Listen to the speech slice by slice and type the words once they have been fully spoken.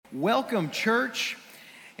Welcome, church,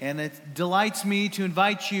 and it delights me to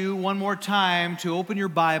invite you one more time to open your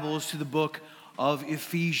Bibles to the book of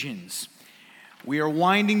Ephesians. We are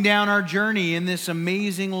winding down our journey in this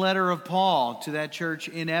amazing letter of Paul to that church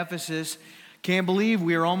in Ephesus. Can't believe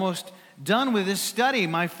we are almost done with this study,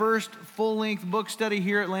 my first full-length book study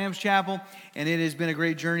here at Lamb's Chapel, and it has been a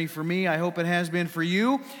great journey for me. I hope it has been for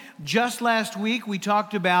you. Just last week, we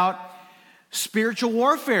talked about spiritual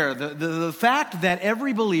warfare, the fact that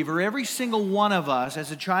every believer, every single one of us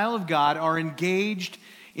as a child of God are engaged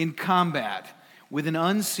in combat with an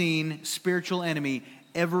unseen spiritual enemy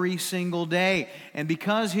every single day. And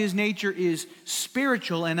because his nature is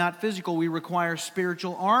spiritual and not physical, we require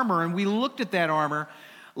spiritual armor. And we looked at that armor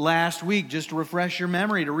last week. Just to refresh your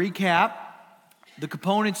memory, to recap the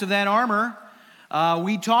components of that armor,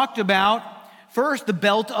 we talked about first, the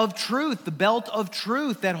belt of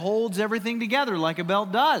truth that holds everything together like a belt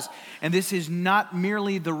does. And this is not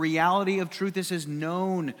merely the reality of truth, this is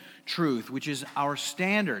known truth, which is our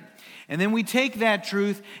standard. And then we take that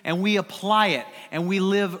truth and we apply it and we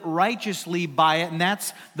live righteously by it, and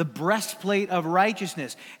that's the breastplate of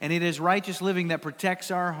righteousness. And it is righteous living that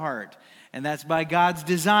protects our heart, and that's by God's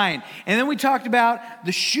design. And then we talked about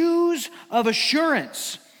the shoes of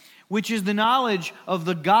assurance, which is the knowledge of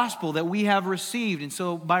the gospel that we have received. And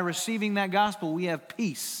so by receiving that gospel, we have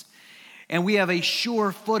peace. And we have a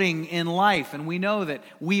sure footing in life. And we know that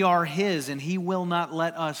we are His and He will not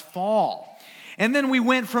let us fall. And then we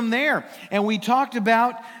went from there and we talked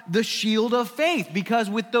about the shield of faith. Because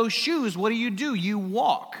with those shoes, what do? You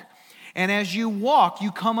walk. And as you walk,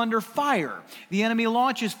 you come under fire. The enemy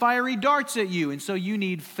launches fiery darts at you. And so you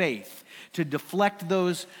need faith to deflect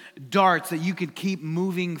those darts, that you can keep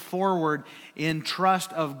moving forward in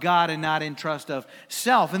trust of God and not in trust of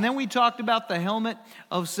self. And then we talked about the helmet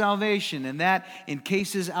of salvation, and that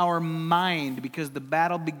encases our mind, because the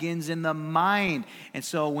battle begins in the mind. And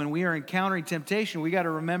so when we are encountering temptation, we got to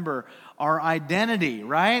remember our identity,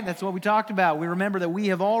 right? That's what we talked about. We remember that we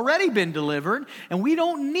have already been delivered and we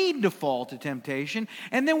don't need to fall to temptation.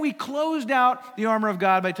 And then we closed out the armor of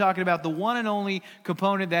God by talking about the one and only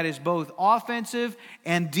component that is both offensive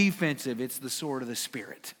and defensive. It's the sword of the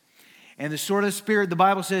Spirit. And the sword of the Spirit, the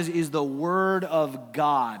Bible says, is the word of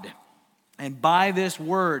God. And by this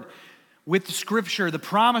word, with the Scripture, the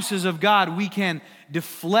promises of God, we can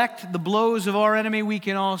deflect the blows of our enemy. We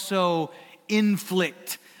can also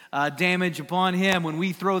inflict damage upon him. When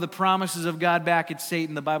we throw the promises of God back at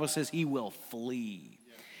Satan, the Bible says he will flee.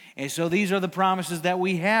 And so these are the promises that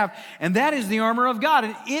we have, and that is the armor of God.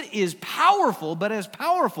 And it is powerful, but as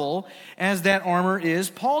powerful as that armor is,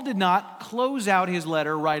 Paul did not close out his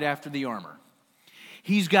letter right after the armor.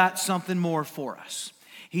 He's got something more for us.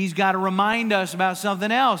 He's got to remind us about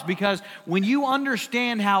something else, because when you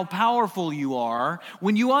understand how powerful you are,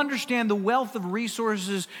 when you understand the wealth of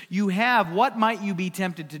resources you have, what might you be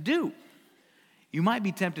tempted to do? You might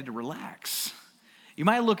be tempted to relax. You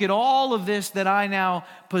might look at all of this that I now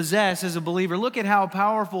possess as a believer. Look at how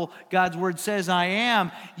powerful God's word says I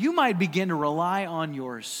am. You might begin to rely on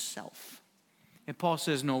yourself. And Paul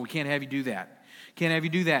says, no, we can't have you do that. Can't have you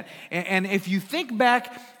do that. And if you think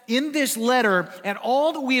back in this letter at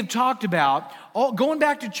all that we have talked about, going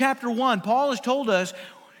back to chapter 1, Paul has told us,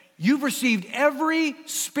 you've received every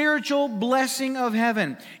spiritual blessing of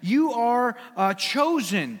heaven. You are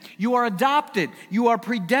chosen. You are adopted. You are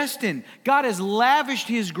predestined. God has lavished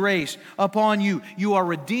His grace upon you. You are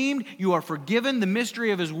redeemed. You are forgiven. The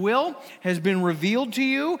mystery of His will has been revealed to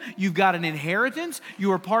you. You've got an inheritance.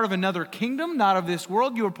 You are part of another kingdom, not of this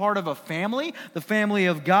world. You are part of a family, the family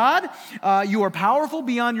of God. You are powerful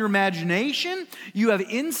beyond your imagination. You have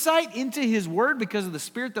insight into His word because of the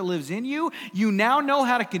Spirit that lives in you. You now know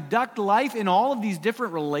how to conduct life in all of these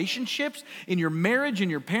different relationships, in your marriage, in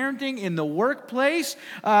your parenting, in the workplace.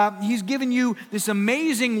 He's given you this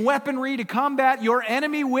amazing weaponry to combat your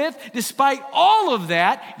enemy with. Despite all of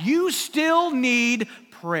that, you still need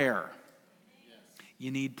prayer.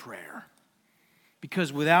 You need prayer.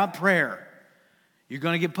 Because without prayer, you're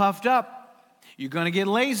going to get puffed up. You're going to get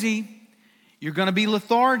lazy. You're going to be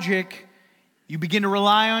lethargic. You begin to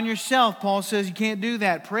rely on yourself. Paul says you can't do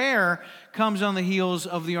that. Prayer comes on the heels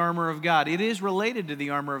of the armor of God. It is related to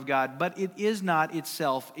the armor of God, but it is not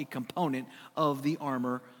itself a component of the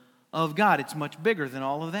armor of God. It's much bigger than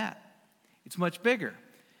all of that. It's much bigger.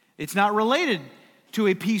 It's not related to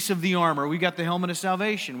a piece of the armor. We got the helmet of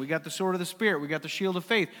salvation. We got the sword of the Spirit. We got the shield of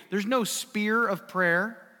faith. There's no spear of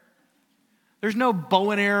prayer. There's no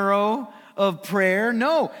bow and arrow of prayer.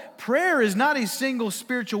 No, prayer is not a single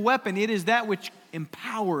spiritual weapon. It is that which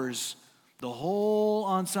empowers the whole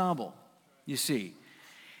ensemble, you see.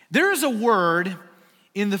 There is a word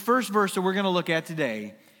in the first verse that we're going to look at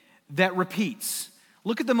today that repeats.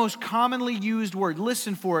 Look at the most commonly used word.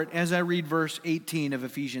 Listen for it as I read verse 18 of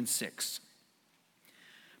Ephesians 6.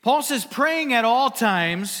 Paul says, praying at all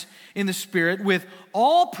times in the Spirit with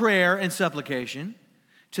all prayer and supplication.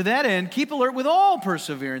 To that end, keep alert with all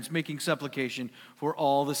perseverance, making supplication for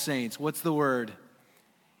all the saints. What's the word?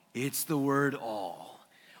 It's the word all.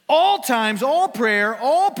 All times, all prayer,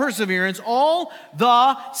 all perseverance, all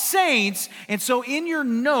the saints. And so in your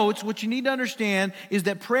notes, what you need to understand is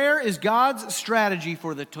that prayer is God's strategy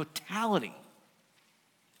for the totality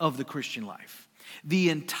of the Christian life. The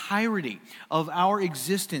entirety of our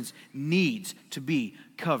existence needs to be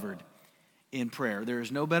covered in prayer. There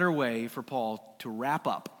is no better way for Paul to wrap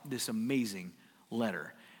up this amazing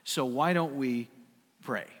letter. So why don't we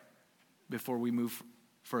pray before we move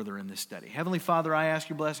further in this study? Heavenly Father, I ask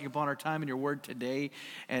your blessing upon our time in your word today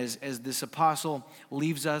as this apostle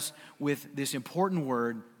leaves us with this important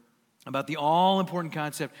word about the all-important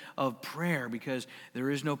concept of prayer, because there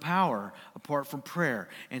is no power apart from prayer.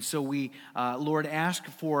 And so we, Lord, ask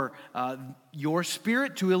for your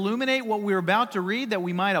Spirit to illuminate what we're about to read, that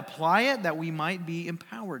we might apply it, that we might be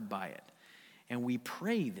empowered by it. And we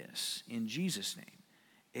pray this in Jesus'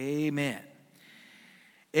 name. Amen.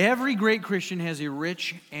 Every great Christian has a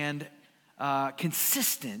rich and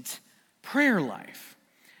consistent prayer life.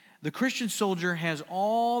 The Christian soldier has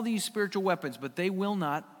all these spiritual weapons, but they will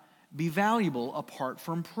not be valuable apart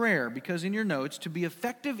from prayer. Because in your notes, to be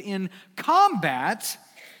effective in combat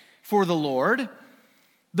for the Lord,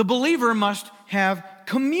 the believer must have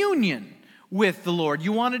communion with the Lord.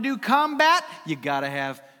 You want to do combat? You got to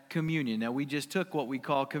have communion. Now, we just took what we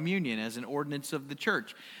call communion as an ordinance of the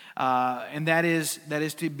church. And that is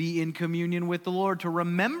to be in communion with the Lord, to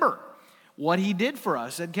remember what he did for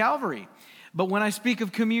us at Calvary. But when I speak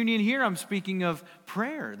of communion here, I'm speaking of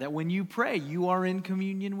prayer, that when you pray, you are in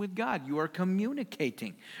communion with God. You are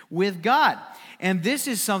communicating with God. And this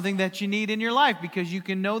is something that you need in your life, because you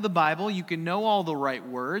can know the Bible, you can know all the right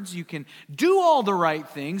words, you can do all the right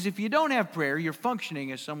things. If you don't have prayer, you're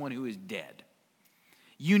functioning as someone who is dead.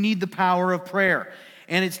 You need the power of prayer.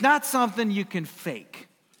 And it's not something you can fake.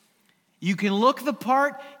 You can look the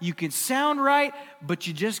part, you can sound right, but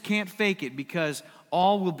you just can't fake it, because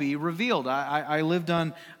all will be revealed. I lived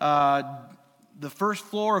on the first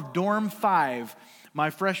floor of Dorm 5 my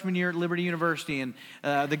freshman year at Liberty University, and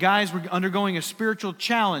the guys were undergoing a spiritual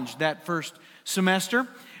challenge that first semester.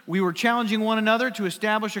 We were challenging one another to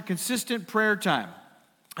establish a consistent prayer time,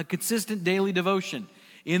 a consistent daily devotion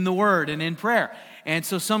in the Word and in prayer. And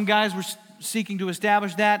so some guys were seeking to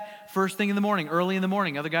establish that first thing in the morning, early in the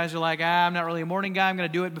morning. Other guys are like, I'm not really a morning guy, I'm going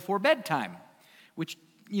to do it before bedtime, which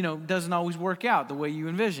doesn't always work out the way you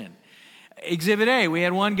envision. Exhibit A, we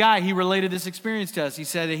had one guy, he related this experience to us. He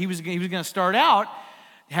said that he was going to start out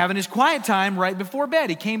having his quiet time right before bed.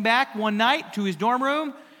 He came back one night to his dorm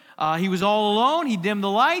room. He was all alone. He dimmed the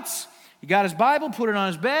lights. He got his Bible, put it on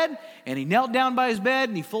his bed, and he knelt down by his bed,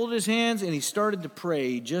 and he folded his hands, and he started to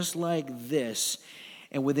pray just like this.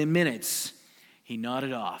 And within minutes, he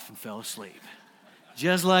nodded off and fell asleep.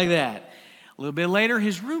 Just like that. A little bit later,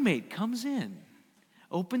 his roommate comes in.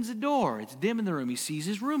 Opens the door. It's dim in the room. He sees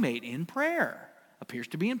his roommate in prayer. Appears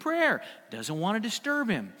to be in prayer. Doesn't want to disturb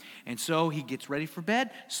him. And so he gets ready for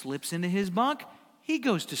bed, slips into his bunk. He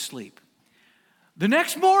goes to sleep. The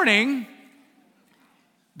next morning,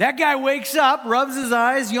 that guy wakes up, rubs his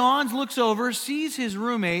eyes, yawns, looks over, sees his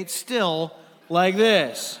roommate still like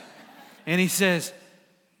this. And he says,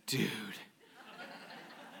 dude,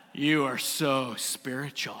 you are so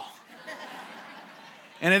spiritual.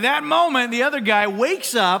 And at that moment, the other guy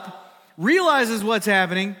wakes up, realizes what's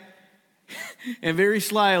happening, and very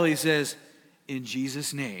slyly says, in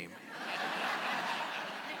Jesus' name,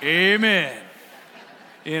 amen.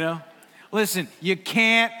 Listen, you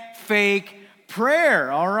can't fake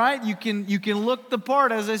prayer, all right? You can look the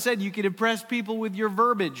part. As I said, you can impress people with your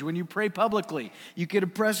verbiage when you pray publicly. You can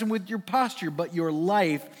impress them with your posture, but your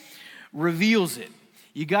life reveals it.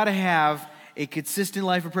 You got to have a consistent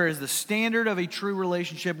life of prayer is the standard of a true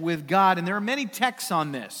relationship with God. And there are many texts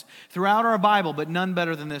on this throughout our Bible, but none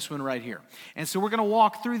better than this one right here. And so we're going to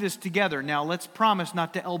walk through this together. Now, let's promise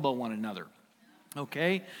not to elbow one another,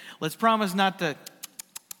 okay? Let's promise not to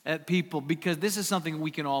at people, because this is something we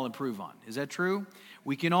can all improve on. Is that true?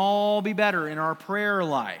 We can all be better in our prayer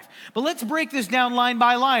life. But let's break this down line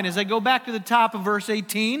by line. As I go back to the top of verse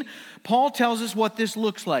 18, Paul tells us what this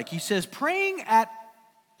looks like. He says, praying at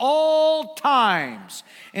all times.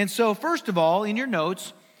 And so, first of all, in your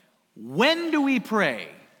notes, when do we pray?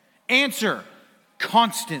 Answer,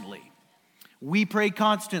 constantly. We pray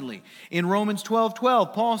constantly. In Romans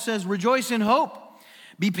 12:12, Paul says, rejoice in hope,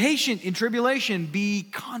 Be patient in tribulation. Be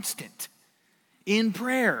constant in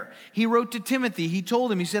prayer. He wrote to Timothy. He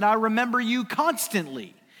told him, he said, I remember you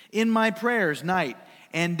constantly in my prayers night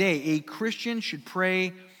and day. A Christian should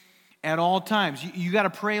pray at all times. You got to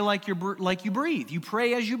pray like you breathe. You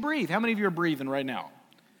pray as you breathe. How many of you are breathing right now?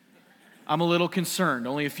 I'm a little concerned.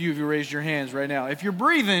 Only a few of you raised your hands right now. If you're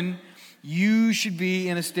breathing, you should be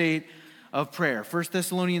in a state of prayer. 1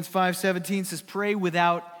 Thessalonians 5:17 says, pray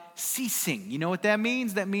without ceasing. You know what that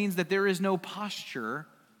means? That means that there is no posture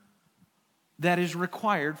that is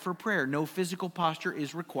required for prayer. No physical posture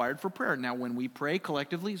is required for prayer. Now, when we pray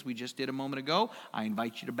collectively, as we just did a moment ago, I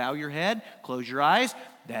invite you to bow your head, close your eyes.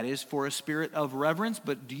 That is for a spirit of reverence.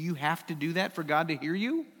 But do you have to do that for God to hear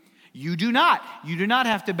you? You do not. You do not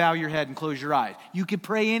have to bow your head and close your eyes. You can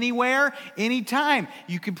pray anywhere, anytime.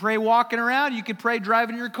 You can pray walking around. You can pray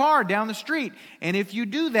driving your car down the street. And if you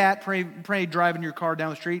do that, pray driving your car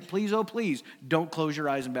down the street, please, oh please, don't close your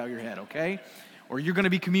eyes and bow your head, okay? Or you're going to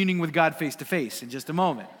be communing with God face to face in just a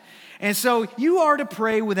moment. And so you are to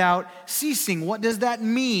pray without ceasing. What does that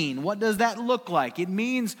mean? What does that look like? It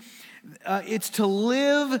means it's to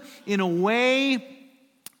live in a way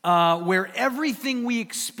where everything we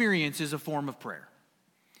experience is a form of prayer.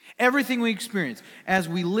 Everything we experience. As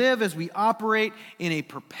we live, as we operate in a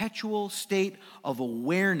perpetual state of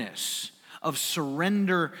awareness, of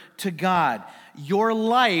surrender to God. Your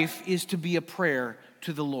life is to be a prayer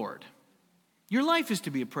to the Lord. Your life is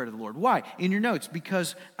to be a prayer to the Lord. Why? In your notes,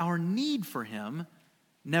 because our need for Him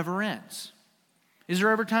never ends. Is there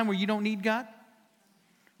ever a time where you don't need God?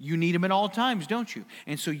 You need Him at all times, don't you?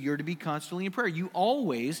 And so you're to be constantly in prayer. You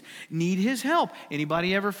always need His help.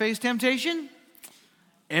 Anybody ever face temptation?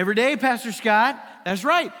 Every day, Pastor Scott. That's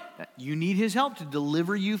right. You need His help to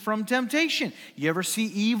deliver you from temptation. You ever see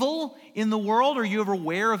evil in the world? Are you ever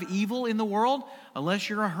aware of evil in the world? Unless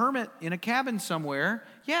you're a hermit in a cabin somewhere,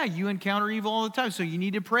 yeah, you encounter evil all the time. So you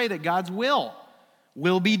need to pray that God's will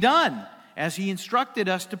be done as He instructed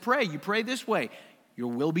us to pray. You pray this way: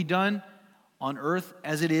 your will be done on earth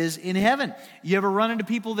as it is in heaven. You ever run into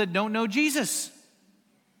people that don't know Jesus?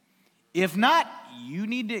 If not, you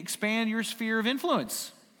need to expand your sphere of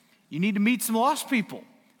influence. You need to meet some lost people,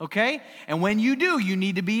 okay? And when you do, you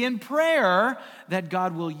need to be in prayer that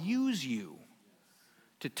God will use you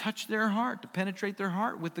to touch their heart, to penetrate their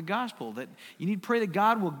heart with the gospel. That you need to pray that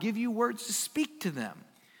God will give you words to speak to them,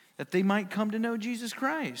 that they might come to know Jesus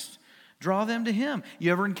Christ. Draw them to Him.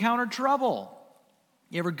 You ever encounter trouble?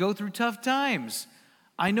 You ever go through tough times?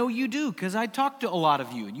 I know you do, because I talk to a lot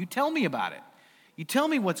of you, and you tell me about it. You tell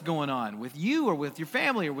me what's going on with you or with your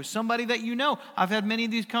family or with somebody that you know. I've had many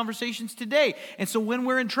of these conversations today. And so when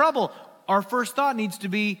we're in trouble, our first thought needs to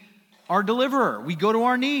be our deliverer. We go to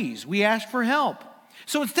our knees. We ask for help.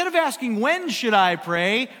 So instead of asking, when should I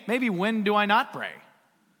pray? Maybe, when do I not pray?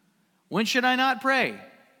 When should I not pray?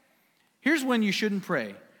 Here's when you shouldn't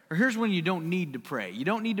pray. Or here's when you don't need to pray. You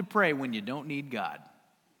don't need to pray when you don't need God.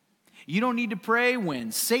 You don't need to pray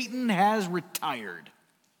when Satan has retired.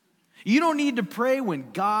 You don't need to pray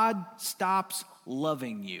when God stops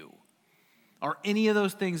loving you. Are any of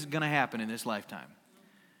those things going to happen in this lifetime?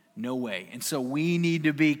 No way. And so we need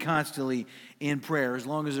to be constantly in prayer. As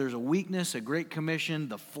long as there's a weakness, a great commission,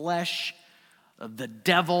 the flesh, the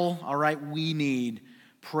devil, all right, we need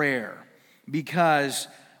prayer because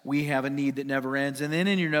we have a need that never ends. And then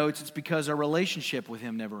in your notes, it's because our relationship with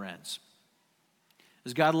Him never ends.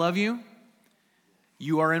 Does God love you?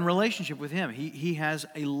 You are in relationship with Him. He has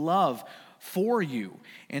a love for you.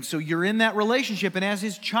 And so you're in that relationship. And as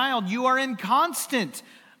His child, you are in constant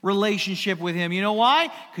relationship with Him. You know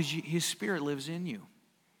why? Because His Spirit lives in you.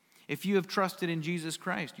 If you have trusted in Jesus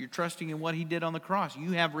Christ, you're trusting in what He did on the cross.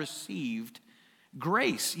 You have received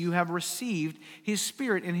grace. You have received His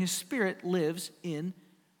Spirit, and His Spirit lives in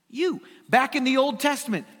you. Back in the Old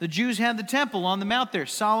Testament, the Jews had the temple on the mount there.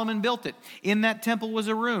 Solomon built it. In that temple was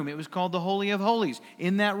a room. It was called the Holy of Holies.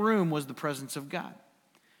 In that room was the presence of God.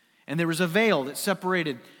 And there was a veil that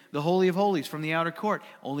separated the Holy of Holies from the outer court.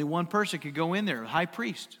 Only one person could go in there, a high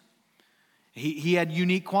priest. He had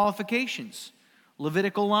unique qualifications,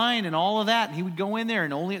 Levitical line and all of that. And he would go in there,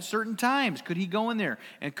 and only at certain times could he go in there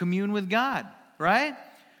and commune with God, right?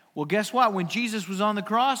 Well, guess what? When Jesus was on the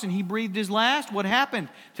cross and He breathed His last, what happened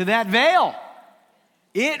to that veil?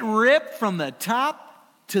 It ripped from the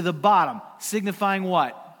top to the bottom, signifying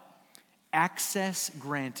what? Access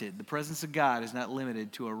granted. The presence of God is not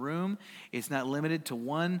limited to a room. It's not limited to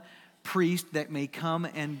one priest that may come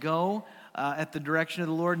and go at the direction of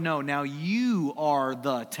the Lord. No, now you are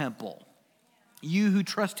the temple. You who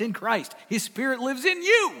trust in Christ, His Spirit lives in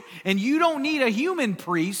you. And you don't need a human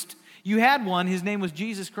priest. You had one. His name was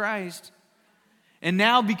Jesus Christ. And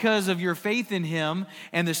now because of your faith in him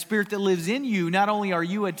and the Spirit that lives in you, not only are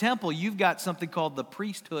you a temple, you've got something called the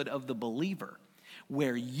priesthood of the believer,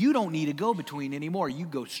 where you don't need to go between anymore. You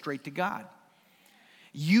go straight to God.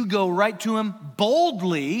 You go right to him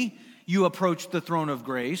boldly. You approach the throne of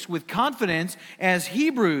grace with confidence, as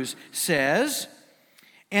Hebrews says,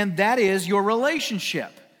 and that is your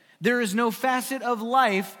relationship. There is no facet of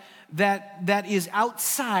life that is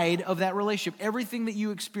outside of that relationship. Everything that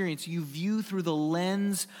you experience, you view through the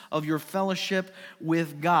lens of your fellowship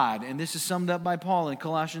with God. And this is summed up by Paul in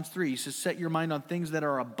Colossians 3. He says, set your mind on things that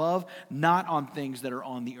are above, not on things that are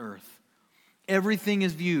on the earth. Everything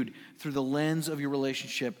is viewed through the lens of your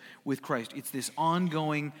relationship with Christ. It's this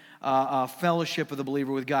ongoing fellowship of the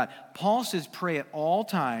believer with God. Paul says pray at all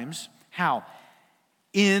times. How?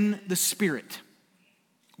 In the Spirit.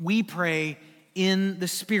 We pray in the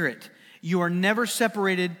Spirit. You are never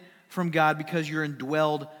separated from God because you're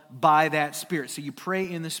indwelled by that Spirit. So you pray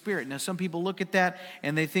in the Spirit. Now, some people look at that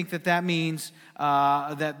and they think that means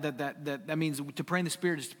that means to pray in the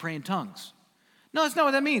Spirit is to pray in tongues. No, that's not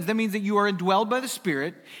what that means. That means that you are indwelled by the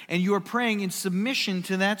Spirit and you are praying in submission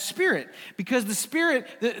to that Spirit, because the Spirit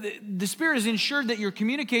is ensured that your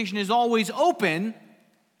communication is always open,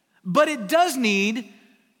 but it does need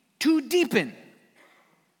to deepen.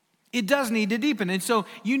 It does need to deepen. And so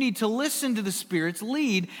you need to listen to the Spirit's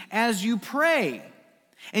lead as you pray.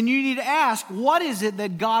 And you need to ask, what is it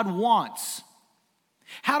that God wants?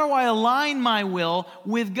 How do I align my will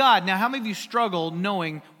with God? Now, how many of you struggle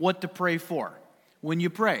knowing what to pray for when you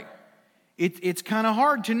pray? It's kind of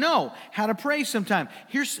hard to know how to pray sometimes.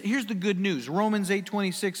 Here's the good news. Romans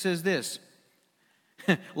 8:26 says this.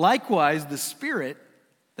 Likewise, the Spirit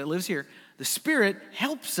that lives here, the Spirit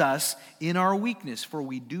helps us in our weakness, for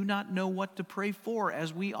we do not know what to pray for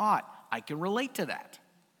as we ought. I can relate to that.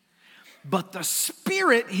 But the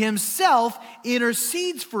Spirit himself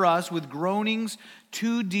intercedes for us with groanings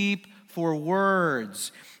too deep for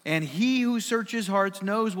words. And he who searches hearts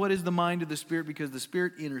knows what is the mind of the Spirit, because the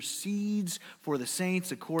Spirit intercedes for the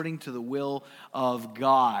saints according to the will of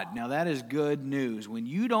God. Now that is good news. When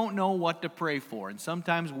you don't know what to pray for, and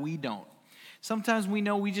sometimes we don't. Sometimes we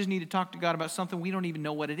know we just need to talk to God about something we don't even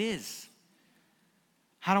know what it is.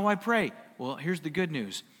 How do I pray? Well, here's the good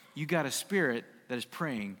news. You got a Spirit that is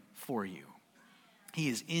praying for you. He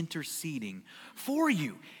is interceding for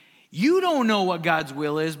you. You don't know what God's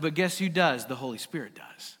will is, but guess who does? The Holy Spirit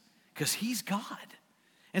does, because he's God.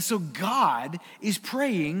 And so God is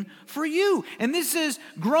praying for you. And this is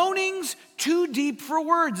groanings too deep for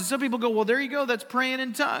words. And some people go, well, there you go, that's praying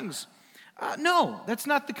in tongues. No, that's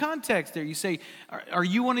not the context there. You say, are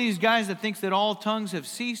you one of these guys that thinks that all tongues have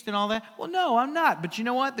ceased and all that? Well, no, I'm not. But you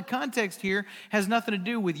know what? The context here has nothing to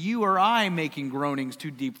do with you or I making groanings too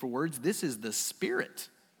deep for words. This is the Spirit.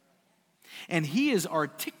 And he is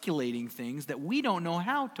articulating things that we don't know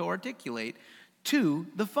how to articulate to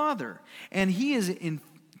the Father. And he is in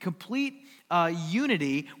complete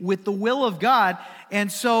unity with the will of God.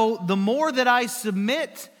 And so the more that I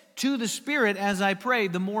submit to the Spirit as I pray,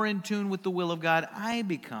 the more in tune with the will of God I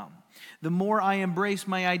become. The more I embrace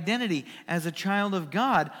my identity as a child of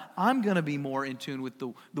God, I'm going to be more in tune with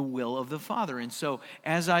the will of the Father. And so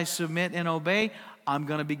as I submit and obey, I'm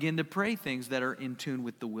going to begin to pray things that are in tune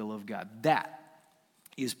with the will of God. That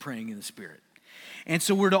is praying in the Spirit. And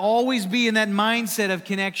so we're to always be in that mindset of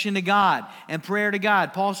connection to God and prayer to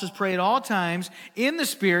God. Paul says pray at all times in the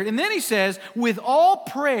Spirit. And then he says with all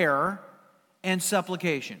prayer and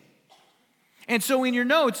supplication. And so in your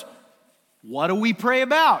notes, what do we pray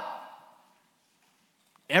about?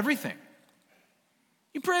 Everything.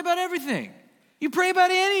 You pray about everything. You pray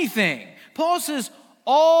about anything. Paul says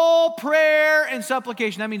all prayer and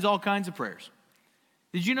supplication. That means all kinds of prayers.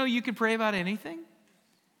 Did you know you can pray about anything?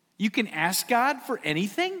 You can ask God for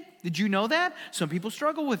anything. Did you know that? Some people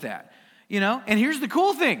struggle with that. And here's the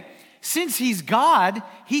cool thing. Since he's God,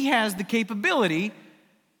 he has the capability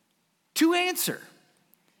to answer.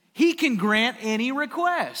 He can grant any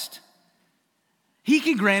request. He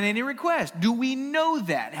can grant any request. Do we know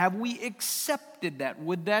that? Have we accepted that?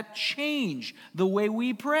 Would that change the way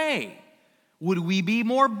we pray? Would we be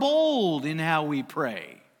more bold in how we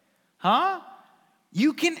pray? Huh?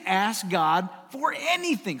 You can ask God for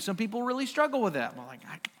anything. Some people really struggle with that. I'm like,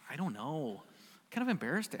 I don't know. I'm kind of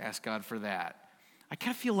embarrassed to ask God for that. I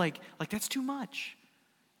kind of feel like that's too much.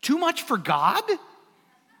 Too much for God?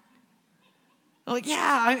 Like,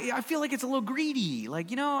 yeah, I feel like it's a little greedy. I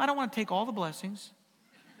don't want to take all the blessings.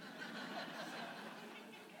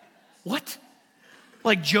 What?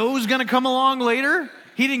 Like Joe's going to come along later?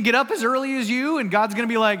 He didn't get up as early as you, and God's going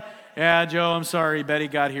to be like, yeah, Joe, I'm sorry. Betty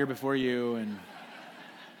got here before you. And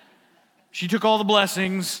She took all the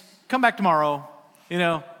blessings. Come back tomorrow,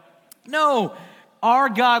 No, our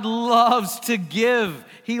God loves to give.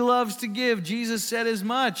 He loves to give. Jesus said as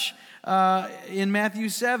much in Matthew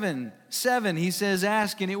 7:7. He says,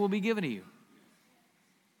 ask and it will be given to you.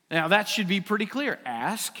 Now that should be pretty clear.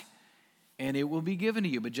 Ask and it will be given to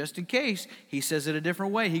you. But just in case, he says it a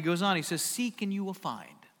different way. He goes on, he says, seek and you will find.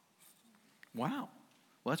 Wow.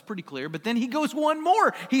 Well, that's pretty clear. But then he goes one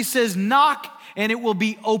more. He says, knock and it will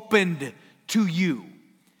be opened to you.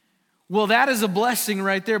 Well, that is a blessing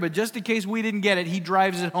right there. But just in case we didn't get it, he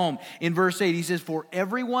drives it home. In verse 8, he says, for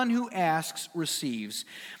everyone who asks receives,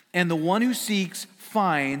 and the one who seeks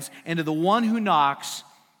finds, and to the one who knocks,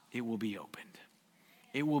 it will be opened.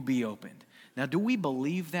 It will be opened. Now, do we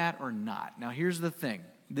believe that or not? Now, here's the thing.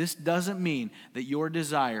 This doesn't mean that your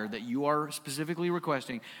desire that you are specifically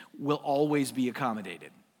requesting will always be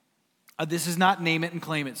accommodated. This is not name it and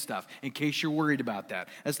claim it stuff, in case you're worried about that.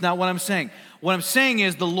 That's not what I'm saying. What I'm saying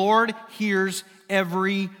is the Lord hears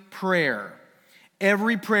every prayer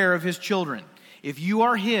of his children. If you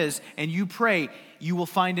are his and you pray, you will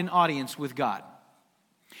find an audience with God.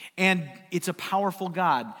 And it's a powerful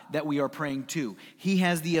God that we are praying to. He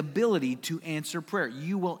has the ability to answer prayer.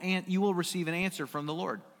 You will receive an answer from the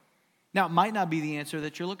Lord. Now, it might not be the answer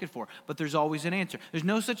that you're looking for, but there's always an answer. There's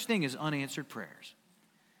no such thing as unanswered prayers.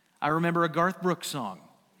 I remember a Garth Brooks song.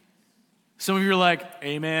 Some of you are like,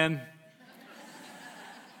 amen.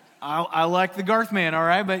 I like the Garth man, all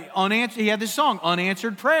right? But he had this song,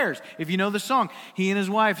 Unanswered Prayers. If you know the song, he and his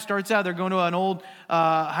wife starts out, they're going to an old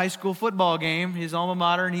high school football game, his alma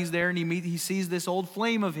mater, and he's there, and he sees this old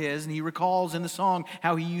flame of his, and he recalls in the song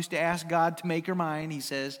how he used to ask God to make her mine, he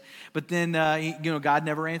says. But then, God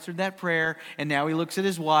never answered that prayer, and now he looks at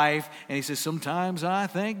his wife, and he says, sometimes I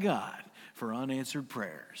thank God for unanswered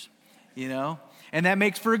prayers, And that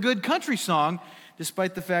makes for a good country song,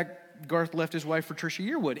 despite the fact Garth left his wife for Trisha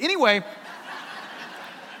Yearwood. Anyway,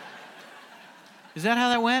 is that how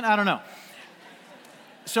that went? I don't know.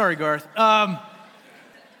 Sorry, Garth. But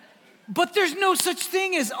there's no such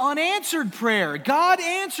thing as unanswered prayer. God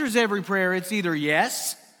answers every prayer. It's either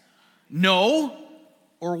yes, no,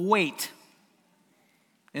 or wait.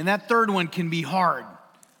 And that third one can be hard.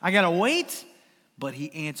 I got to wait, but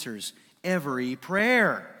he answers every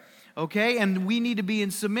prayer. Okay, and we need to be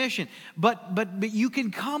in submission. But you can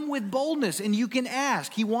come with boldness and you can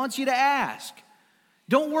ask. He wants you to ask.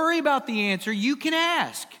 Don't worry about the answer. You can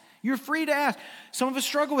ask. You're free to ask. Some of us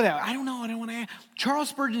struggle with that. I don't know. I don't want to ask. Charles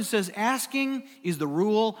Spurgeon says asking is the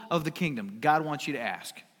rule of the kingdom. God wants you to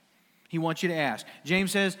ask. He wants you to ask.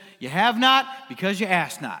 James says you have not because you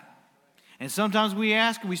ask not. And sometimes we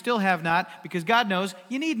ask and we still have not because God knows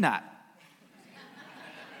you need not.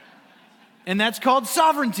 And that's called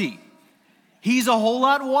sovereignty. He's a whole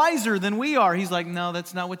lot wiser than we are. He's like, no,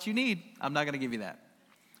 that's not what you need. I'm not going to give you that.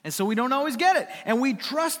 And so we don't always get it. And we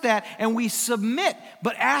trust that and we submit.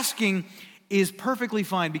 But asking is perfectly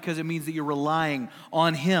fine because it means that you're relying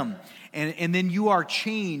on him. And then you are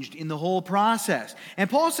changed in the whole process. And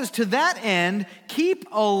Paul says, to that end, keep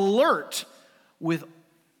alert with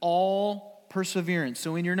all perseverance.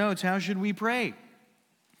 So in your notes, how should we pray?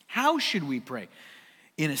 How should we pray?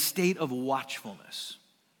 In a state of watchfulness.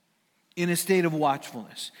 In a state of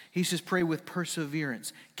watchfulness. He says pray with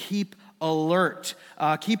perseverance. Keep alert.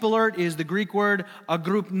 Keep alert is the Greek word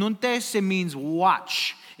agroup. It means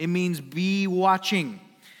watch. It means be watching.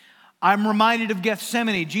 I'm reminded of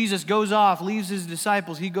Gethsemane. Jesus goes off, leaves his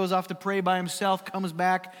disciples. He goes off to pray by himself, comes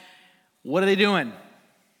back. What are they doing?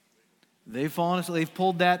 They've fallen asleep. They've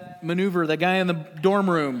pulled that maneuver, the guy in the dorm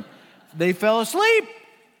room. They fell asleep.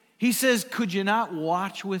 He says, could you not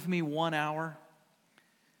watch with me 1 hour?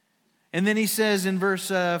 And then he says in verse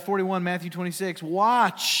 41, Matthew 26,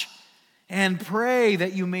 watch and pray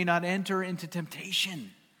that you may not enter into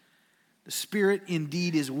temptation. The spirit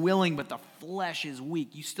indeed is willing, but the flesh is weak.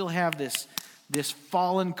 You still have this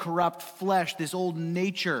fallen, corrupt flesh, this old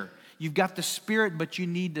nature. You've got the spirit, but you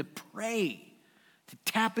need to pray. To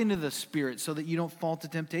tap into the Spirit so that you don't fall to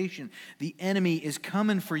temptation. The enemy is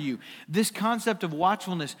coming for you. This concept of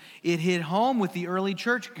watchfulness, it hit home with the early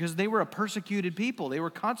church because they were a persecuted people. They were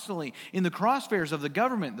constantly in the crosshairs of the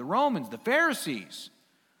government, the Romans, the Pharisees.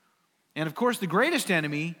 And of course, the greatest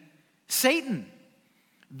enemy, Satan.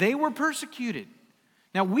 They were persecuted.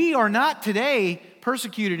 Now, we are not today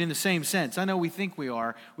persecuted in the same sense. I know we think we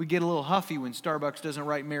are. We get a little huffy when Starbucks doesn't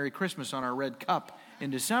write Merry Christmas on our red cup in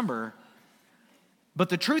December. But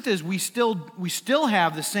the truth is we still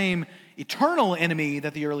have the same eternal enemy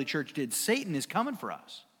that the early church did. Satan is coming for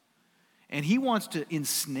us. And he wants to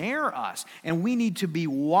ensnare us. And we need to be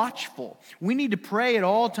watchful. We need to pray at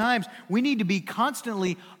all times. We need to be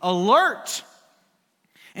constantly alert.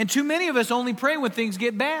 And too many of us only pray when things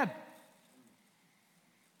get bad.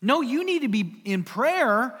 No, you need to be in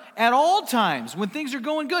prayer at all times when things are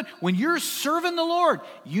going good. When you're serving the Lord,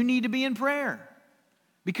 you need to be in prayer.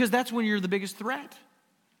 Because that's when you're the biggest threat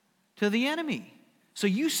to the enemy. So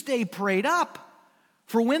you stay prayed up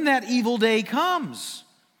for when that evil day comes.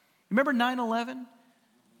 Remember 9/11?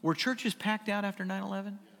 Were churches packed out after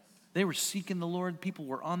 9/11? They were seeking the Lord. People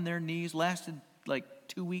were on their knees. Lasted like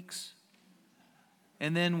 2 weeks.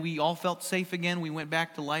 And then we all felt safe again. We went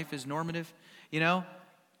back to life as normative. You know,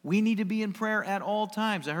 we need to be in prayer at all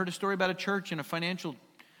times. I heard a story about a church and a financial,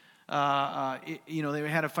 they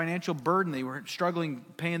had a financial burden. They were struggling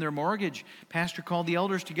paying their mortgage. Pastor called the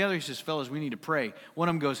elders together. He says, fellas, we need to pray. One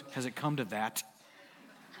of them goes, has it come to that?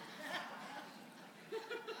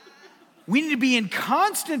 We need to be in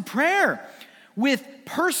constant prayer with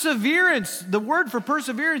perseverance. The word for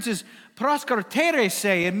perseverance is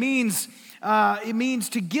proskarterese. It means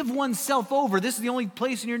to give oneself over. This is the only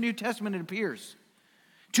place in your New Testament it appears.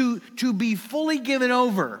 To be fully given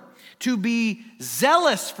over. To be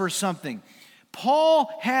zealous for something. Paul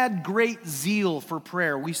had great zeal for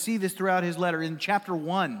prayer. We see this throughout his letter. In chapter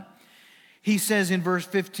 1, he says in verse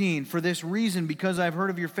 15, for this reason, because I've heard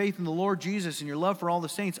of your faith in the Lord Jesus and your love for all the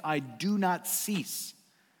saints, I do not cease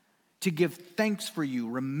to give thanks for you,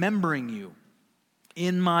 remembering you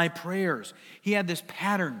in my prayers. He had this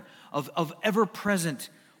pattern of ever-present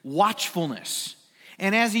watchfulness.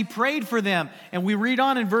 And as he prayed for them, and we read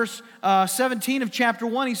on in verse 17 of chapter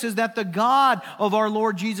 1, he says that the God of our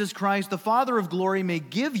Lord Jesus Christ, the Father of glory, may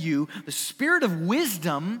give you the spirit of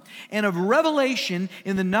wisdom and of revelation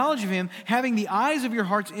in the knowledge of him, having the eyes of your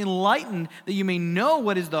hearts enlightened, that you may know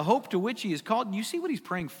what is the hope to which he is called. You see what he's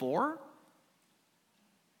praying for?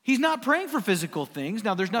 He's not praying for physical things.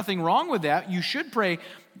 Now, there's nothing wrong with that. You should pray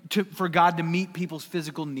for God to meet people's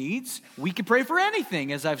physical needs. We can pray for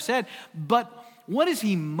anything, as I've said. But what is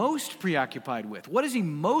he most preoccupied with? What is he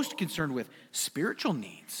most concerned with? Spiritual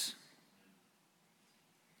needs.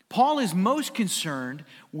 Paul is most concerned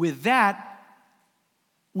with that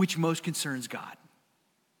which most concerns God.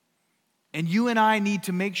 And you and I need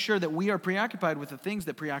to make sure that we are preoccupied with the things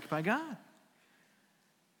that preoccupy God.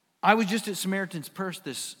 I was just at Samaritan's Purse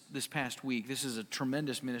this past week. This is a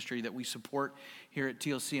tremendous ministry that we support here at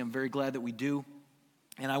TLC. I'm very glad that we do.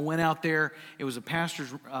 And I went out there. It was a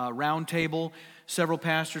pastor's round table. Several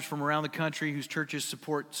pastors from around the country whose churches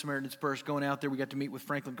support Samaritan's Purse going out there. We got to meet with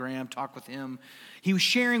Franklin Graham, talk with him. He was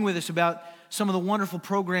sharing with us about some of the wonderful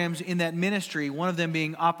programs in that ministry, one of them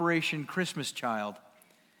being Operation Christmas Child,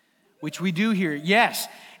 which we do here. Yes,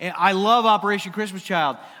 and I love Operation Christmas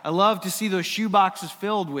Child. I love to see those shoe boxes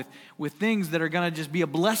filled with things that are going to just be a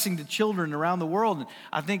blessing to children around the world. And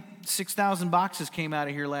I think 6,000 boxes came out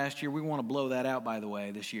of here last year. We want to blow that out, by the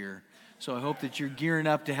way, this year. So I hope that you're gearing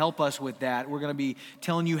up to help us with that. We're going to be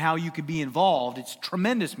telling you how you could be involved. It's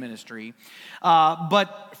tremendous ministry.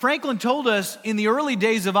 But Franklin told us in the early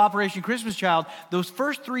days of Operation Christmas Child, those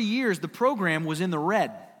first 3 years, the program was in the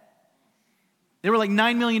red. They were like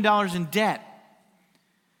 $9 million in debt.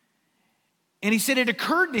 And he said it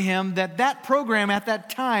occurred to him that that program at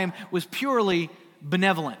that time was purely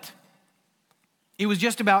benevolent. It was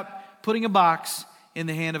just about putting a box in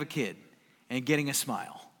the hand of a kid and getting a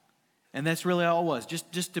smile. And that's really all it was,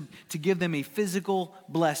 just to give them a physical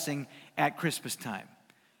blessing at Christmas time,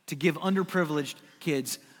 to give underprivileged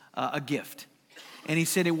kids a gift. And he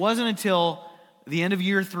said it wasn't until the end of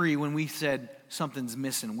year 3 when we said, something's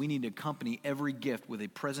missing. We need to accompany every gift with a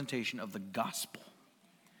presentation of the gospel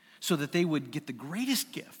so that they would get the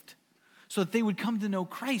greatest gift, so that they would come to know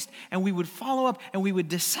Christ, and we would follow up and we would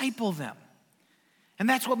disciple them. And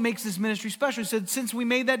that's what makes this ministry special. He said, since we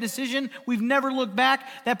made that decision, we've never looked back.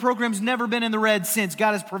 That program's never been in the red since.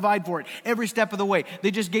 God has provided for it every step of the way. They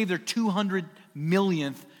just gave their 200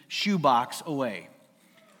 millionth shoebox away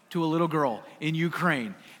to a little girl in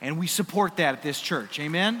Ukraine. And we support that at this church.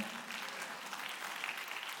 Amen?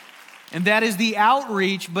 And that is the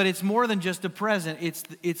outreach, but it's more than just a present.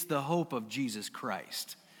 It's the hope of Jesus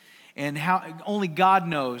Christ. And how only God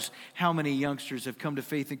knows how many youngsters have come to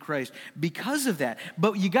faith in Christ because of that.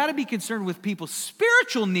 But you got to be concerned with people's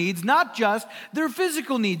spiritual needs, not just their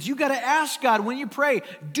physical needs. You got to ask God when you pray,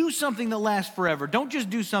 do something that lasts forever. Don't just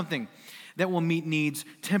do something that will meet needs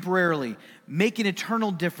temporarily. Make an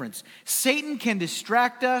eternal difference. Satan can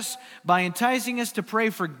distract us by enticing us to pray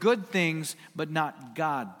for good things, but not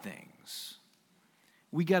God things.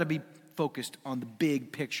 We got to be focused on the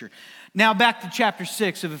big picture. Now back to chapter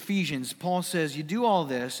 6 of Ephesians. Paul says, you do all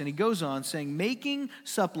this, and he goes on saying, making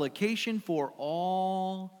supplication for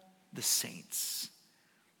all the saints.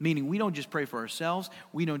 Meaning we don't just pray for ourselves.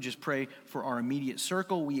 We don't just pray for our immediate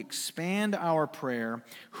circle. We expand our prayer.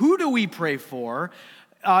 Who do we pray for?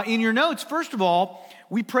 In your notes, first of all,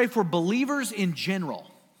 we pray for believers in general.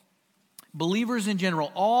 Believers in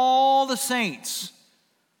general. All the saints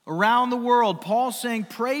around the world. Paul's saying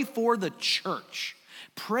pray for the church.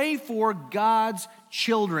 Pray for God's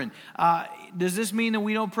children. Does this mean that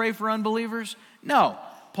we don't pray for unbelievers? No.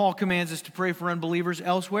 Paul commands us to pray for unbelievers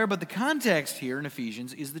elsewhere, but the context here in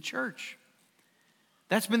Ephesians is the church.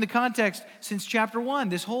 That's been the context since chapter 1.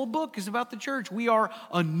 This whole book is about the church. We are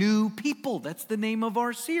a new people. That's the name of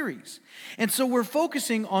our series. And so we're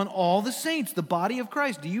focusing on all the saints, the body of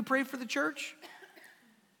Christ. Do you pray for the church?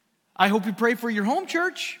 I hope you pray for your home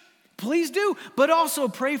church. Please do. But also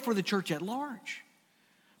pray for the church at large.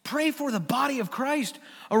 Pray for the body of Christ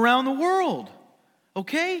around the world.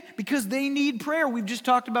 Okay? Because they need prayer. We've just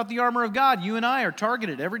talked about the armor of God. You and I are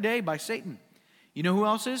targeted every day by Satan. You know who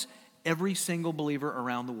else is? Every single believer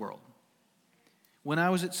around the world. When I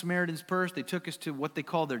was at Samaritan's Purse, they took us to what they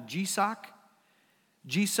call their GSOC.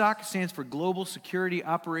 GSOC stands for Global Security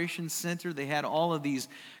Operations Center. They had all of these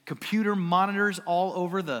computer monitors all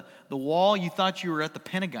over the wall. You thought you were at the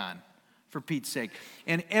Pentagon, for Pete's sake.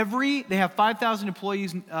 And they have 5,000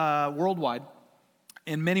 employees worldwide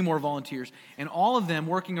and many more volunteers. And all of them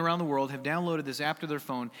working around the world have downloaded this app to their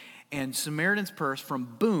phone. And Samaritan's Purse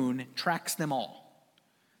from Boone tracks them all.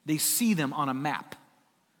 They see them on a map.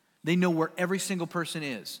 They know where every single person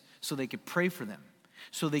is so they can pray for them.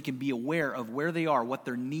 So they can be aware of where they are, what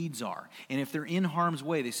their needs are. And if they're in harm's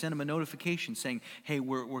way, they send them a notification saying, hey,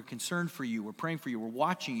 we're concerned for you, we're praying for you, we're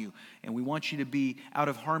watching you, and we want you to be out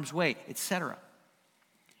of harm's way, etc.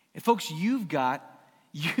 And folks, you've got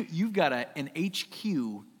an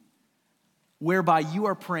HQ whereby you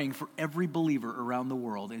are praying for every believer around the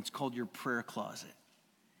world, and it's called your prayer closet.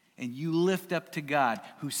 And you lift up to God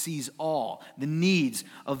who sees all the needs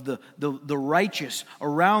of the righteous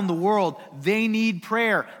around the world. They need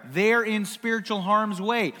prayer. They're in spiritual harm's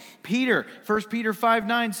way. 1 Peter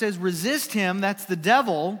 5:9 says, resist him, that's the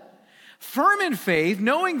devil, firm in faith,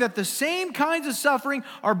 knowing that the same kinds of suffering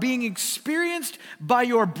are being experienced by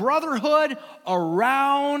your brotherhood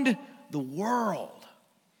around the world.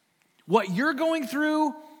 What you're going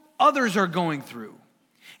through, others are going through.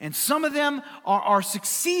 And some of them are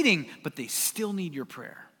succeeding, but they still need your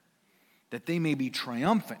prayer, that they may be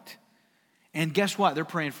triumphant. And guess what? They're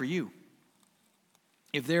praying for you.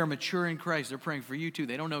 If they're mature in Christ, they're praying for you too.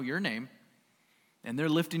 They don't know your name, and they're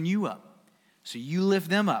lifting you up. So you lift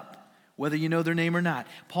them up, whether you know their name or not.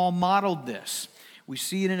 Paul modeled this. We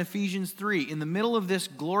see it in Ephesians 3. In the middle of this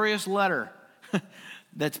glorious letter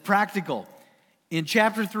that's practical, in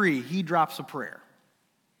chapter 3, he drops a prayer.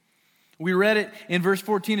 We read it in verse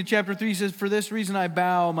 14 of chapter 3. He says, for this reason I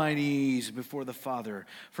bow my knees before the Father,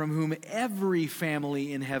 from whom every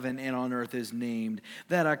family in heaven and on earth is named,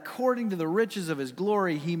 that according to the riches of his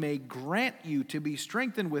glory he may grant you to be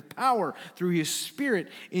strengthened with power through his Spirit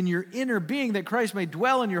in your inner being, that Christ may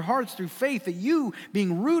dwell in your hearts through faith, that you,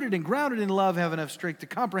 being rooted and grounded in love, have enough strength to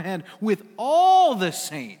comprehend with all the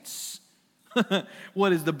saints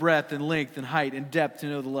what is the breadth and length and height and depth, to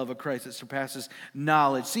know the love of Christ that surpasses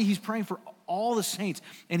knowledge. See, he's praying for all the saints,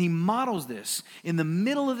 and he models this in the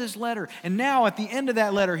middle of this letter. And now at the end of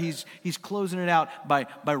that letter, he's closing it out by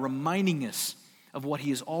reminding us of what he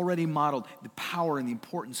has already modeled, the power and the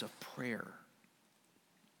importance of prayer.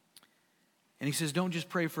 And he says, don't just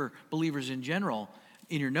pray for believers in general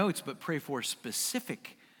in your notes, but pray for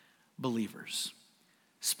specific believers.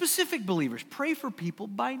 Specific believers. Pray for people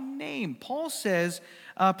by name. Paul says,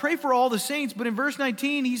 pray for all the saints, but in verse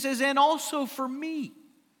 19 he says, and also for me.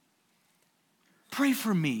 Pray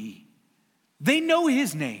for me. They know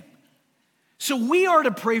his name. So we are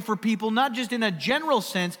to pray for people, not just in a general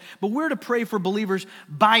sense, but we're to pray for believers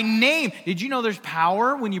by name. Did you know there's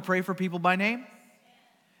power when you pray for people by name?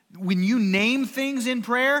 When you name things in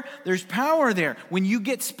prayer, there's power there. When you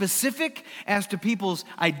get specific as to people's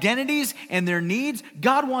identities and their needs,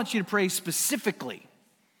 God wants you to pray specifically.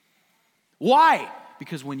 Why?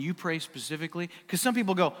 Because when you pray specifically, because some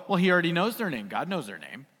people go, well, he already knows their name. God knows their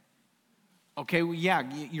name. Okay, well, yeah,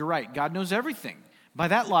 you're right. God knows everything. By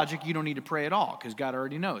that logic, you don't need to pray at all because God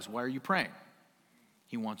already knows. Why are you praying?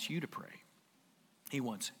 He wants you to pray. He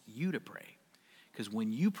wants you to pray. Because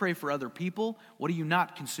when you pray for other people, what are you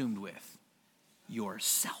not consumed with?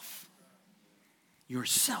 Yourself.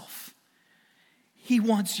 Yourself. He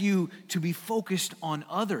wants you to be focused on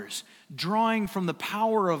others, drawing from the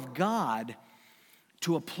power of God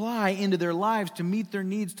to apply into their lives, to meet their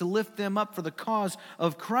needs, to lift them up for the cause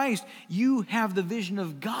of Christ. You have the vision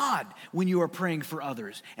of God when you are praying for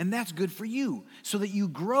others, and that's good for you, so that you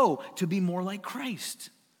grow to be more like Christ.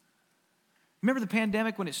 Remember the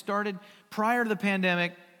pandemic when it started? Prior to the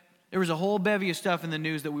pandemic, there was a whole bevy of stuff in the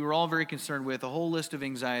news that we were all very concerned with, a whole list of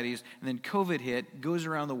anxieties, and then COVID hit, goes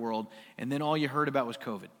around the world, and then all you heard about was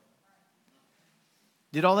COVID.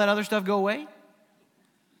 Did all that other stuff go away?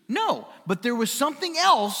 No, but there was something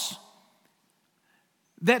else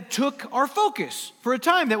that took our focus for a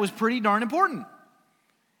time that was pretty darn important.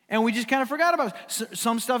 And we just kind of forgot about it.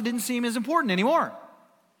 Some stuff didn't seem as important anymore.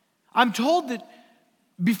 I'm told that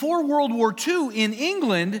before World War II in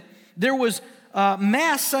England, there was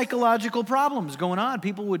mass psychological problems going on.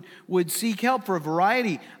 People would seek help for a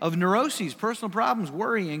variety of neuroses, personal problems,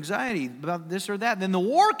 worry, anxiety about this or that. Then the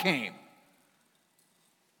war came.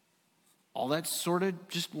 All that sort of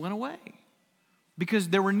just went away because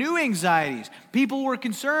there were new anxieties. People were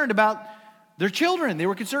concerned about their children. They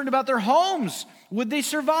were concerned about their homes. Would they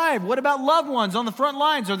survive? What about loved ones on the front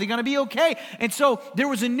lines? Are they going to be okay? And so there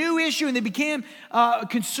was a new issue, and they became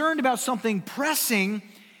concerned about something pressing,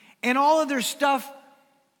 and all of their stuff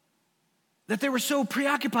that they were so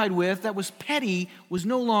preoccupied with that was petty was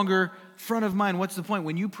no longer front of mind. What's the point?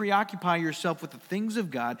 When you preoccupy yourself with the things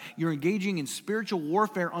of God, you're engaging in spiritual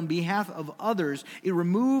warfare on behalf of others. It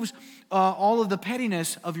removes all of the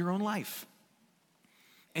pettiness of your own life.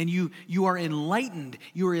 And you are enlightened,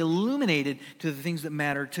 you are illuminated to the things that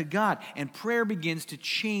matter to God. And prayer begins to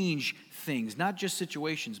change things, not just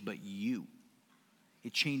situations, but you.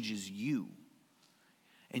 It changes you.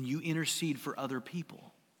 And you intercede for other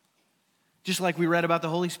people. Just like we read about the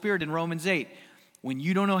Holy Spirit in Romans 8. When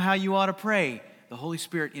you don't know how you ought to pray, the Holy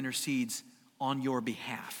Spirit intercedes on your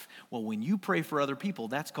behalf. Well, when you pray for other people,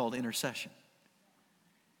 that's called intercession.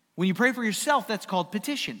 When you pray for yourself, that's called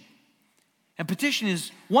petition. And petition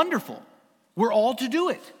is wonderful. We're all to do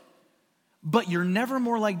it. But you're never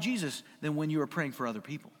more like Jesus than when you are praying for other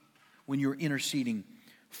people, when you're interceding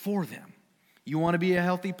for them. You want to be a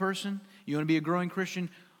healthy person? You want to be a growing Christian?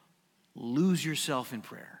 Lose yourself in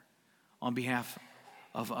prayer on behalf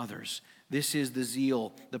of others. This is the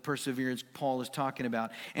zeal, the perseverance Paul is talking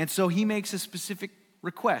about. And so he makes a specific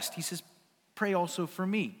request. He says, pray also for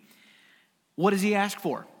me. What does he ask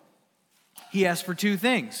for? He asks for two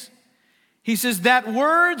things. He says, that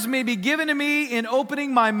words may be given to me in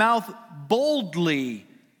opening my mouth boldly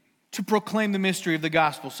to proclaim the mystery of the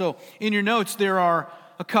gospel. So in your notes, there are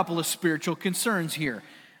a couple of spiritual concerns here.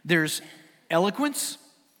 There's eloquence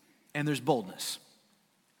and there's boldness.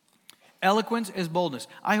 Eloquence is boldness.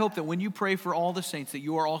 I hope that when you pray for all the saints, that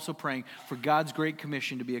you are also praying for God's great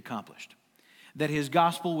commission to be accomplished. That his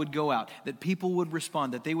gospel would go out, that people would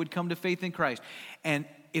respond, that they would come to faith in Christ. And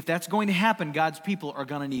if that's going to happen, God's people are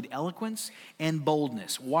going to need eloquence and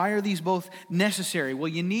boldness. Why are these both necessary? Well,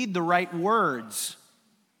 you need the right words.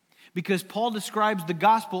 Because Paul describes the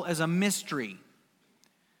gospel as a mystery.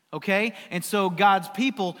 Okay? And so God's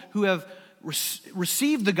people who have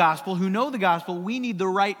received the gospel, who know the gospel, we need the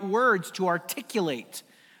right words to articulate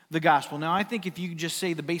the gospel. Now, I think if you just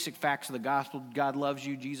say the basic facts of the gospel, God loves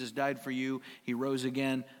you, Jesus died for you, he rose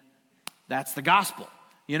again, that's the gospel,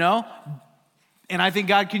 you know? And I think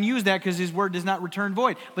God can use that because his word does not return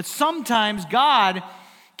void. But sometimes God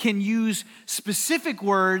can use specific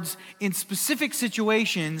words in specific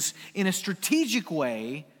situations in a strategic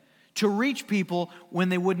way to reach people when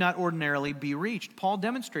they would not ordinarily be reached. Paul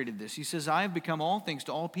demonstrated this. He says, I have become all things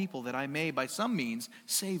to all people that I may by some means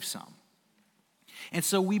save some. And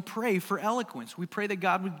so we pray for eloquence. We pray that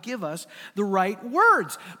God would give us the right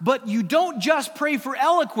words. But you don't just pray for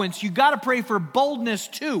eloquence. You got to pray for boldness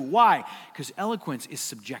too. Why? Because eloquence is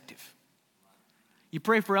subjective. You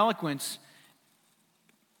pray for eloquence,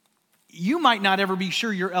 you might not ever be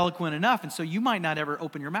sure you're eloquent enough, and so you might not ever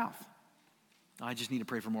open your mouth. I just need to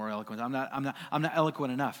pray for more eloquence. I'm not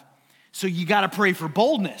eloquent enough. So you got to pray for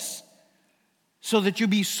boldness. So that you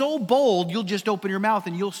be so bold, you'll just open your mouth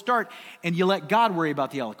and you'll start and you let God worry about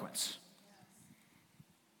the eloquence.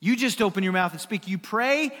 You just open your mouth and speak. You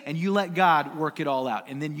pray and you let God work it all out.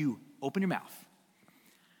 And then you open your mouth.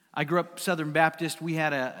 I grew up Southern Baptist. We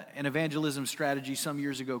had an evangelism strategy some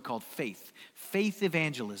years ago called faith. Faith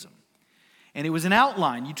evangelism. And it was an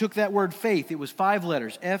outline. You took that word faith. It was 5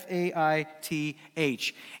 letters,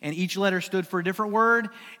 F-A-I-T-H. And each letter stood for a different word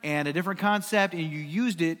and a different concept, and you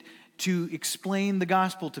used it to explain the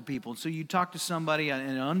gospel to people. So you'd talk to somebody,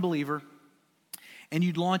 an unbeliever, and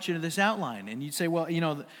you'd launch into this outline. And you'd say, well, you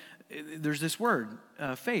know, there's this word,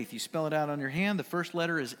 faith. You spell it out on your hand. The first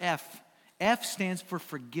letter is F. F stands for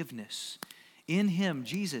forgiveness. In him,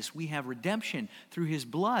 Jesus, we have redemption through his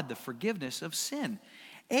blood, the forgiveness of sin.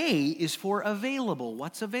 A is for available.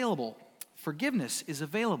 What's available? Forgiveness is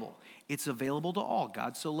available. It's available to all.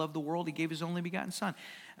 God so loved the world, he gave his only begotten Son.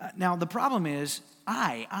 Now, the problem is,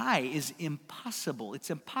 I is impossible. It's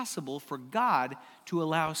impossible for God to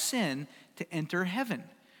allow sin to enter heaven.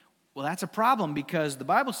 Well, that's a problem because the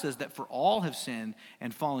Bible says that for all have sinned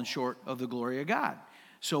and fallen short of the glory of God.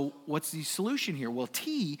 So what's the solution here? Well,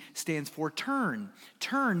 T stands for turn.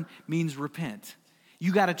 Turn means repent.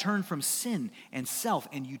 You got to turn from sin and self,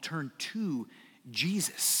 and you turn to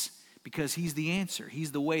Jesus because he's the answer.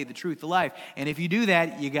 He's the way, the truth, the life. And if you do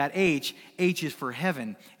that, you got H. H is for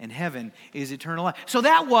heaven, and heaven is eternal life. So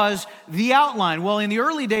that was the outline. Well, in the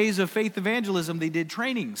early days of faith evangelism, they did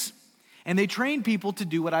trainings. And they trained people to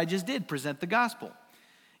do what I just did, present the gospel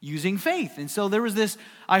using faith. And so there was this,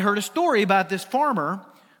 I heard a story about this farmer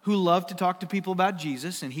who loved to talk to people about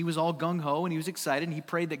Jesus, and he was all gung-ho, and he was excited, and he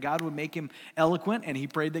prayed that God would make him eloquent, and he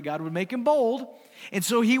prayed that God would make him bold. And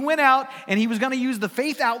so he went out, and he was going to use the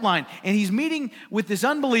faith outline, and he's meeting with this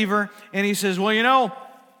unbeliever, and he says, well, you know,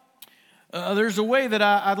 there's a way that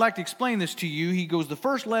I'd like to explain this to you. He goes, the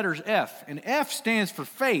first letter is F, and F stands for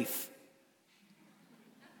faith.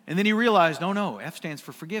 And then he realized, no, F stands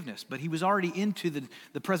for forgiveness. But he was already into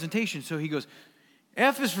the presentation, so he goes,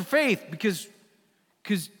 F is for faith because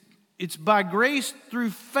it's by grace through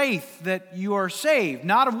faith that you are saved,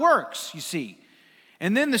 not of works, you see.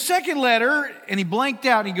 And then the second letter, and he blanked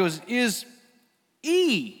out, and he goes, is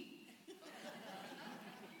E.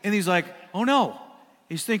 And he's like, oh no.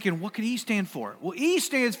 He's thinking, what could E stand for? Well, E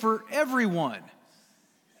stands for everyone,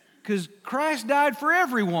 because Christ died for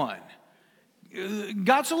everyone.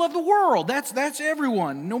 God so loved the world. That's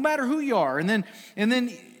everyone, no matter who you are. And then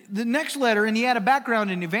the next letter, and he had a background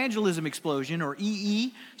in evangelism explosion, or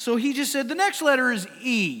EE, so he just said the next letter is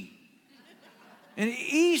E. And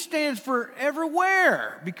E stands for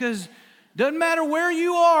everywhere, because it doesn't matter where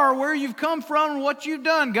you are, where you've come from, and what you've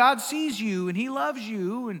done. God sees you, and he loves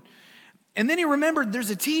you. And then he remembered there's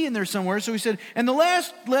a T in there somewhere, so he said, and the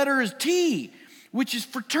last letter is T, which is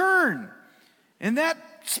for turn. And that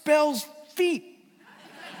spells feet.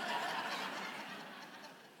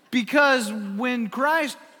 Because when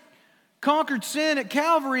Christ conquered sin at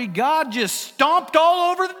Calvary, God just stomped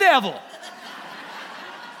all over the devil.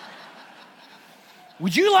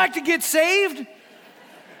 Would you like to get saved?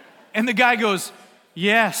 And the guy goes,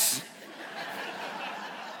 yes.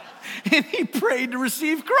 And he prayed to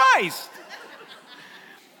receive Christ.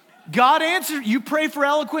 God answered. You pray for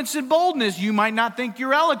eloquence and boldness. You might not think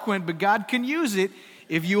you're eloquent, but God can use it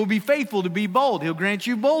if you will be faithful to be bold. He'll grant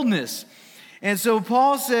you boldness. And so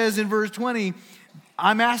Paul says in verse 20,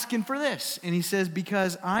 I'm asking for this. And he says,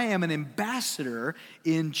 because I am an ambassador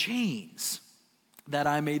in chains, that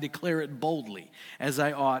I may declare it boldly as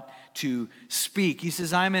I ought to speak. He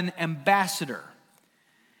says, I'm an ambassador.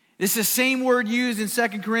 This is the same word used in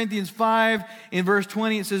 2 Corinthians 5 in verse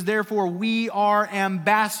 20. It says, therefore, we are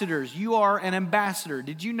ambassadors. You are an ambassador.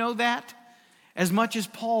 Did you know that? As much as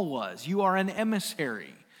Paul was, you are an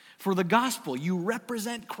emissary for the gospel. You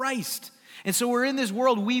represent Christ. And so we're in this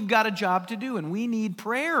world, we've got a job to do, and we need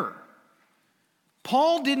prayer.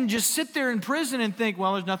 Paul didn't just sit there in prison and think,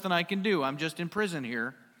 well, there's nothing I can do. I'm just in prison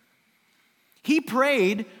here. He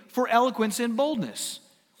prayed for eloquence and boldness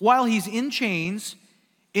while he's in chains,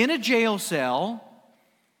 in a jail cell,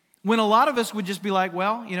 when a lot of us would just be like,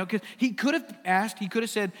 well, you know, because he could have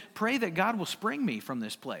said, pray that God will spring me from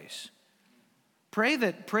this place. Pray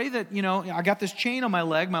that, you know, I got this chain on my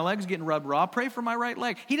leg's getting rubbed raw. Pray for my right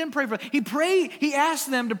leg. He didn't pray for it. He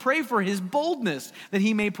asked them to pray for his boldness that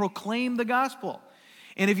he may proclaim the gospel.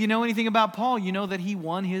 And if you know anything about Paul, you know that he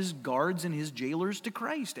won his guards and his jailers to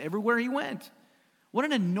Christ everywhere he went. What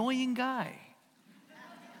an annoying guy.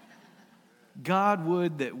 God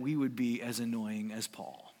would that we would be as annoying as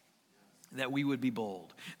Paul, that we would be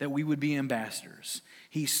bold, that we would be ambassadors.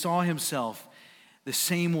 He saw himself the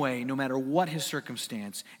same way, no matter what his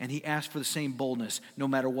circumstance, and he asked for the same boldness, no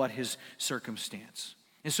matter what his circumstance.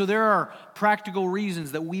 And so there are practical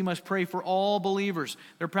reasons that we must pray for all believers.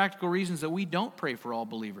 There are practical reasons that we don't pray for all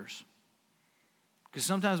believers. Because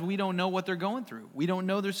sometimes we don't know what they're going through. We don't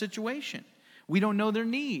know their situation. We don't know their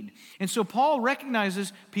need. And so Paul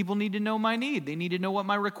recognizes people need to know my need. They need to know what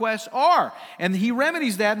my requests are. And he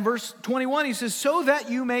remedies that in verse 21. He says, so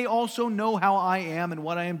that you may also know how I am and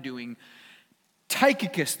what I am doing.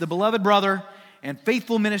 Tychicus, the beloved brother and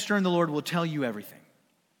faithful minister in the Lord, will tell you everything.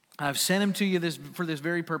 I've sent him to you for this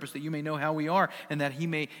very purpose, that you may know how we are and that he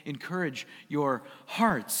may encourage your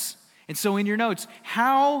hearts. And so in your notes,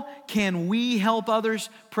 how can we help others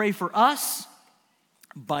pray for us?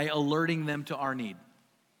 By alerting them to our need.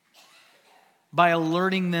 By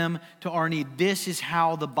alerting them to our need. This is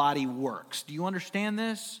how the body works. Do you understand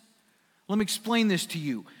this? Let me explain this to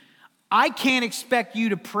you. I can't expect you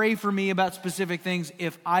to pray for me about specific things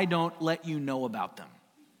if I don't let you know about them.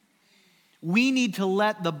 We need to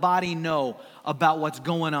let the body know about what's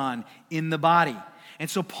going on in the body. And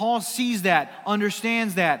so Paul sees that,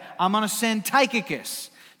 understands that. I'm going to send Tychicus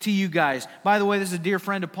to you guys. By the way, this is a dear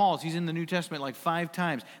friend of Paul's. He's in the New Testament like 5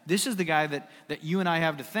 times. This is the guy that you and I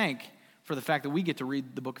have to thank for the fact that we get to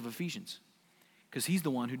read the book of Ephesians, because he's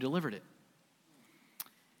the one who delivered it.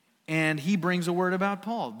 And he brings a word about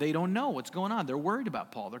Paul. They don't know what's going on. They're worried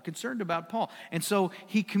about Paul. They're concerned about Paul. And so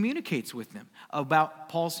he communicates with them about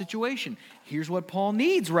Paul's situation. Here's what Paul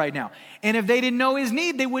needs right now. And if they didn't know his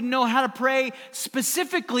need, they wouldn't know how to pray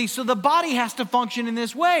specifically. So the body has to function in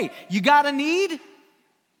this way. You got a need?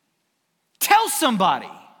 Tell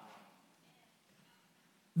somebody.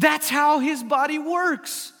 That's how his body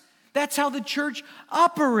works. That's how the church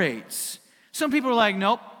operates. Some people are like,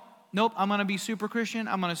 nope, I'm going to be super Christian.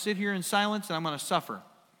 I'm going to sit here in silence and I'm going to suffer.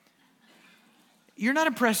 You're not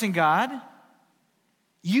impressing God.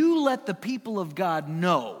 You let the people of God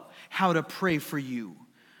know how to pray for you.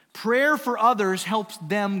 Prayer for others helps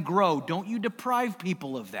them grow. Don't you deprive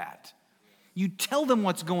people of that. You tell them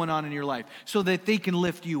what's going on in your life so that they can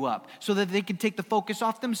lift you up, so that they can take the focus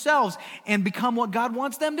off themselves and become what God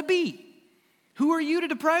wants them to be. Who are you to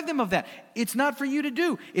deprive them of that? It's not for you to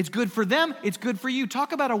do. It's good for them. It's good for you.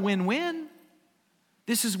 Talk about a win-win.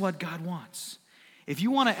 This is what God wants. If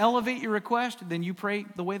you want to elevate your request, then you pray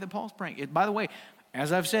the way that Paul's praying. By the way,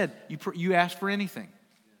 as I've said, you ask for anything.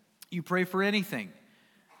 You pray for anything.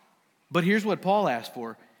 But here's what Paul asked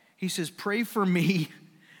for. He says, pray for me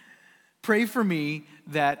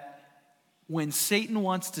that when Satan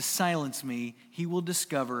wants to silence me, he will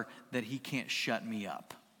discover that he can't shut me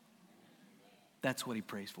up. That's what he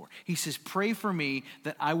prays for. He says, pray for me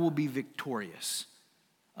that I will be victorious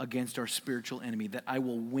against our spiritual enemy, that I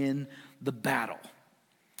will win the battle.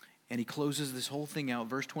 And he closes this whole thing out.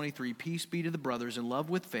 Verse 23, peace be to the brothers in love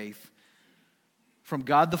with faith, from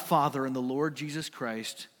God the Father and the Lord Jesus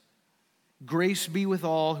Christ. Grace be with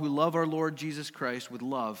all who love our Lord Jesus Christ with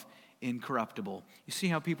love incorruptible. You see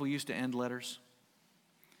how people used to end letters?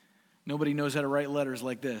 Nobody knows how to write letters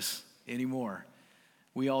like this anymore.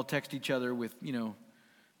 We all text each other with,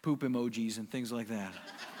 poop emojis and things like that.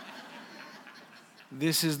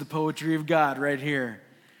 This is the poetry of God right here.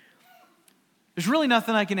 There's really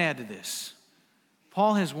nothing I can add to this.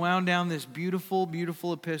 Paul has wound down this beautiful,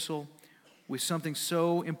 beautiful epistle with something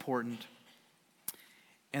so important.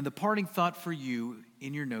 And the parting thought for you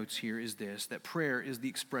in your notes here is this, that prayer is the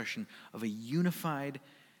expression of a unified,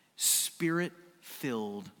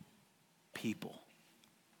 spirit-filled people.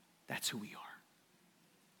 That's who we are.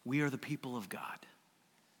 We are the people of God.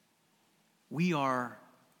 We are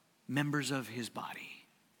members of his body.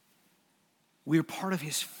 We are part of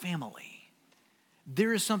his family.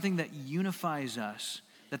 There is something that unifies us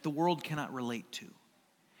that the world cannot relate to.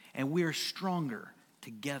 And we are stronger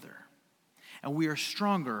together. And we are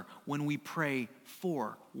stronger when we pray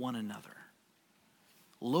for one another.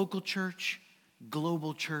 Local church,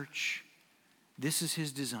 global church, this is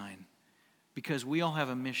his design. Because we all have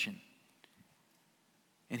a mission.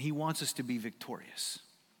 And he wants us to be victorious.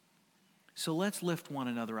 So let's lift one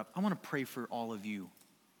another up. I want to pray for all of you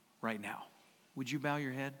right now. Would you bow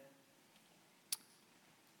your head?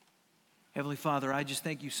 Heavenly Father, I just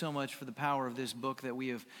thank you so much for the power of this book that we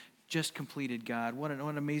have just completed, God. What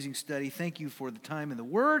an amazing study. Thank you for the time in the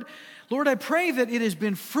Word. Lord, I pray that it has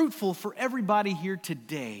been fruitful for everybody here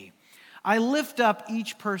today. I lift up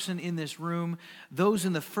each person in this room, those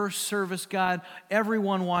in the first service, God,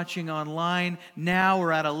 everyone watching online now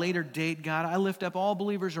or at a later date, God. I lift up all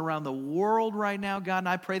believers around the world right now, God, and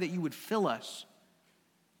I pray that you would fill us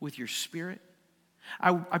with your Spirit.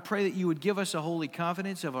 I pray that you would give us a holy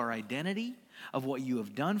confidence of our identity, of what you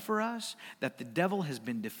have done for us, that the devil has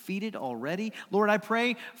been defeated already. Lord, I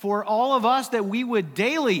pray for all of us that we would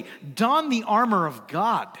daily don the armor of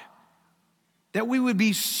God, that we would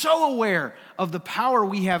be so aware of the power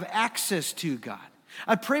we have access to, God.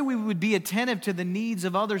 I pray we would be attentive to the needs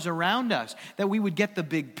of others around us, that we would get the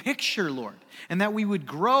big picture, Lord, and that we would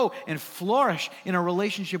grow and flourish in our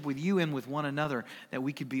relationship with you and with one another, that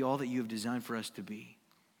we could be all that you have designed for us to be.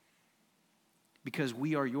 Because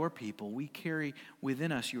we are your people. We carry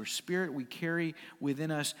within us your Spirit. We carry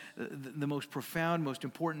within us the most profound, most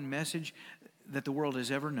important message that the world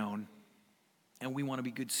has ever known. And we want to be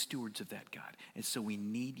good stewards of that, God. And so we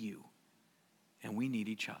need you, and we need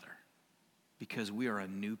each other. because we are a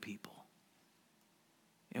new people.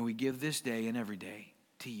 And we give this day and every day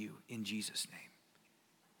to you in Jesus'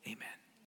 name. Amen.